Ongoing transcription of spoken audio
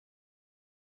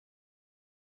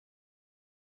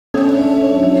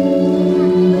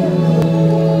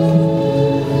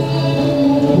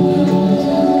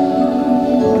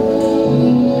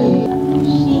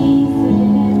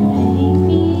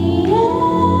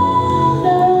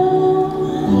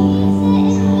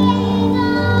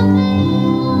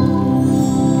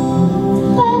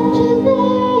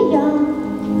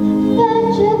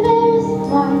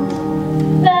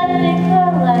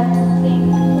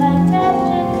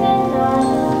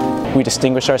We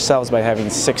distinguish ourselves by having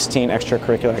 16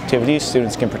 extracurricular activities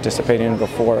students can participate in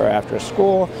before or after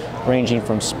school, ranging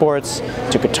from sports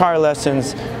to guitar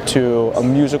lessons to a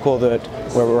musical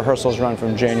where rehearsals run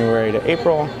from January to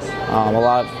April. A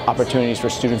lot of opportunities for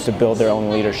students to build their own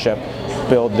leadership,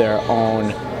 build their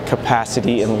own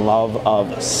capacity and love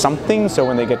of something, so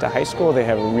when they get to high school they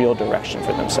have a real direction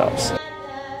for themselves.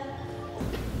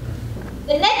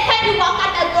 The next time you walk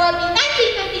out that door will be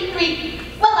 1953.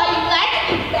 Well, are you glad to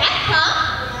be back, huh?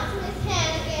 Yes,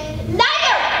 Miss Haskins.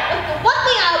 Neither! But the one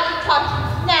thing I always taught you,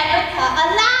 never tell a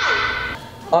lie.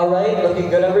 All right, looking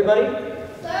good, everybody?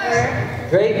 Sir.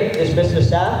 Great. Dismiss the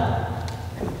staff.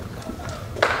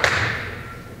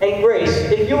 And Grace,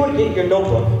 if you would get your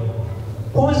notebook,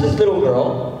 who is this little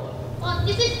girl?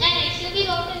 This is Annie. She'll be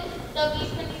going to the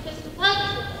basement because the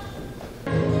public.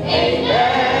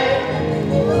 Amen.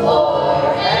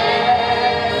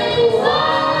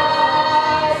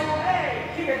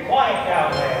 Hey, keep it quiet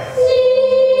down there.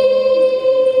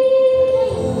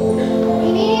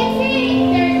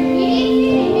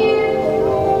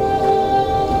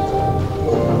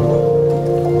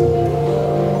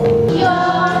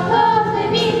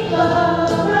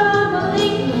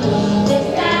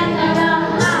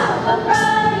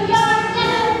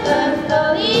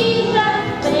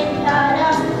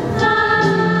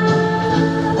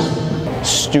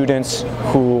 Students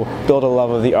who build a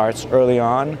love of the arts early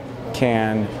on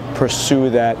can pursue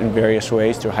that in various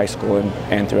ways through high school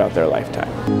and throughout their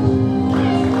lifetime.